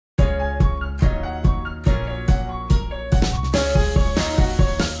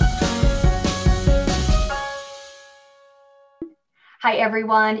Hi,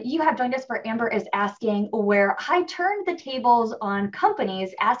 everyone. You have joined us for Amber is Asking, where I turned the tables on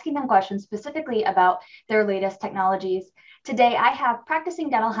companies, asking them questions specifically about their latest technologies. Today, I have practicing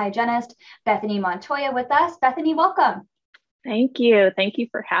dental hygienist Bethany Montoya with us. Bethany, welcome. Thank you. Thank you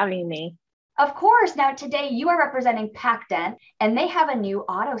for having me. Of course. Now, today you are representing Pac-Dent, and they have a new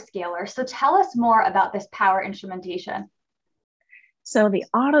AutoScaler. So tell us more about this power instrumentation. So the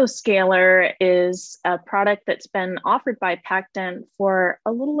AutoScaler is a product that's been offered by Pac-Dent for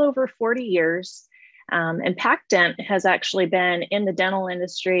a little over 40 years. And Pac-Dent has actually been in the dental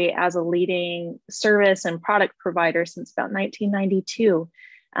industry as a leading service and product provider since about 1992.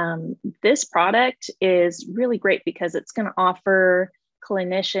 This product is really great because it's going to offer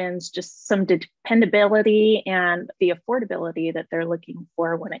clinicians just some dependability and the affordability that they're looking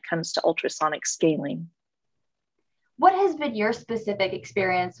for when it comes to ultrasonic scaling. What has been your specific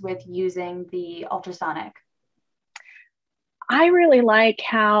experience with using the ultrasonic? I really like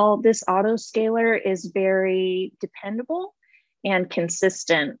how this AutoScaler is very dependable and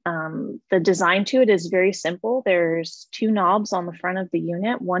consistent. The design to it is very simple. There's two knobs on the front of the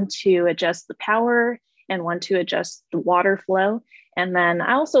unit, one to adjust the power and one to adjust the water flow. And then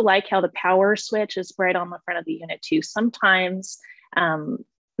I also like how the power switch is right on the front of the unit too. Sometimes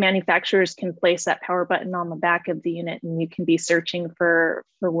manufacturers can place that power button on the back of the unit and you can be searching for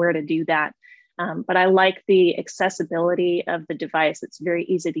where to do that. But I like the accessibility of the device. It's very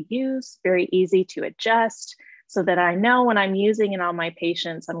easy to use, very easy to adjust, so that I know when I'm using it on my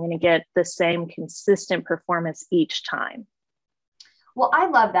patients, I'm going to get the same consistent performance each time. Well, I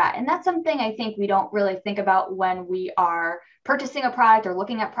love that. And that's something I think we don't really think about when we are purchasing a product or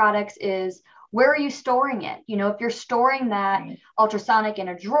looking at products is where are you storing it? You know, if you're storing that ultrasonic in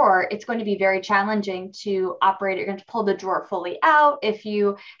a drawer, it's going to be very challenging to operate. You're going to pull the drawer fully out if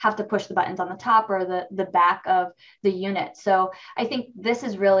you have to push the buttons on the top or the back of the unit. So I think this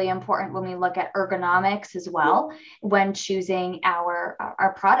is really important when we look at ergonomics as well, when choosing our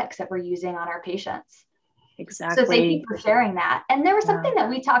products that we're using on our patients. Exactly. So thank you for sharing that. And there was something that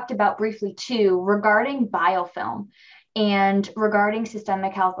we talked about briefly too regarding biofilm and regarding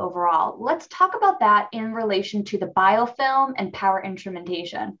systemic health overall. Let's talk about that in relation to the biofilm and power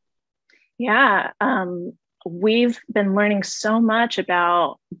instrumentation. Yeah, we've been learning so much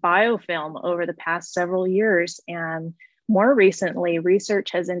about biofilm over the past several years. And more recently,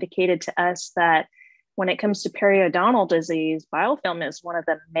 research has indicated to us that when it comes to periodontal disease, biofilm is one of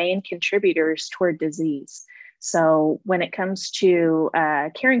the main contributors toward disease. So when it comes to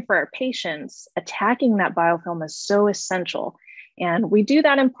caring for our patients, attacking that biofilm is so essential. And we do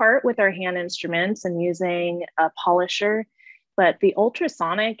that in part with our hand instruments and using a polisher. But the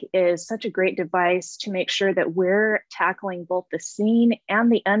ultrasonic is such a great device to make sure that we're tackling both the seen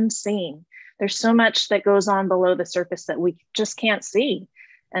and the unseen. There's so much that goes on below the surface that we just can't see.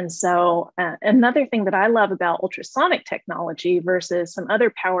 And so another thing that I love about ultrasonic technology versus some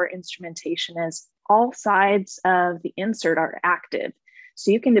other power instrumentation is all sides of the insert are active.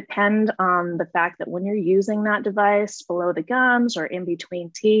 So you can depend on the fact that when you're using that device below the gums or in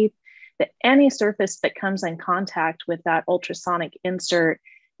between teeth, that any surface that comes in contact with that ultrasonic insert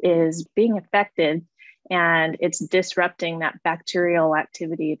is being affected and it's disrupting that bacterial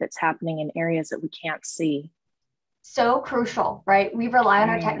activity that's happening in areas that we can't see. So crucial, right? We rely on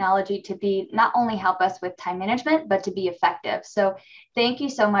our technology to be not only help us with time management, but to be effective. So thank you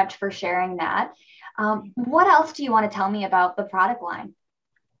so much for sharing that. What else do you want to tell me about the product line?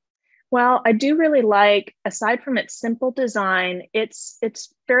 Well, I do really like, aside from its simple design, it's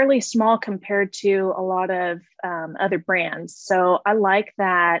fairly small compared to a lot of other brands. So I like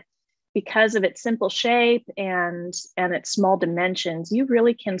that because of its simple shape and its small dimensions, you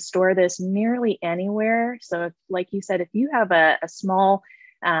really can store this nearly anywhere. So if, like you said, if you have a small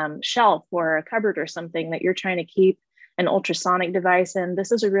shelf or a cupboard or something that you're trying to keep an ultrasonic device in,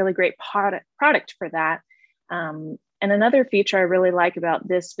 this is a really great product for that. And another feature I really like about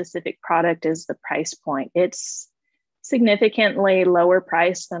this specific product is the price point. It's significantly lower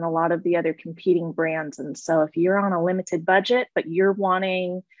price than a lot of the other competing brands. And so if you're on a limited budget, but you're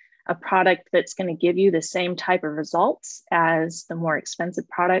wanting a product that's going to give you the same type of results as the more expensive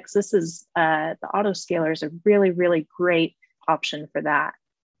products, this is the AutoScaler is a really, really great option for that.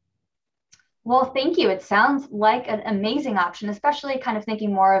 Well, thank you. It sounds like an amazing option, especially kind of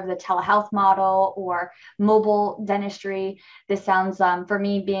thinking more of the telehealth model or mobile dentistry. This sounds, for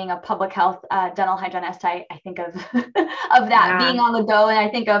me, being a public health dental hygienist, I think of of that being on the go, and I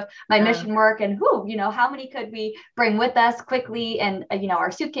think of my mission work and how many could we bring with us quickly, and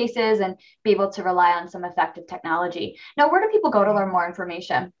our suitcases, and be able to rely on some effective technology. Now, where do people go to learn more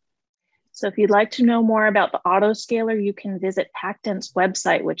information? So if you'd like to know more about the AutoScaler, you can visit Pac-Dent's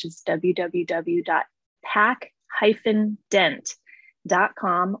website, which is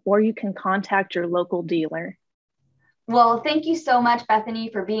www.pac-dent.com, or you can contact your local dealer. Well, thank you so much, Bethany,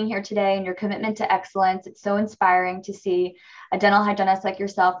 for being here today and your commitment to excellence. It's so inspiring to see a dental hygienist like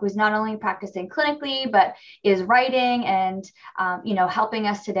yourself who's not only practicing clinically, but is writing and, helping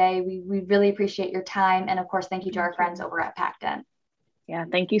us today. We really appreciate your time. And of course, thank you to our friends over at Pac-Dent. Yeah,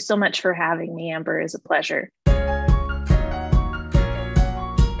 thank you so much for having me, Amber. It's a pleasure.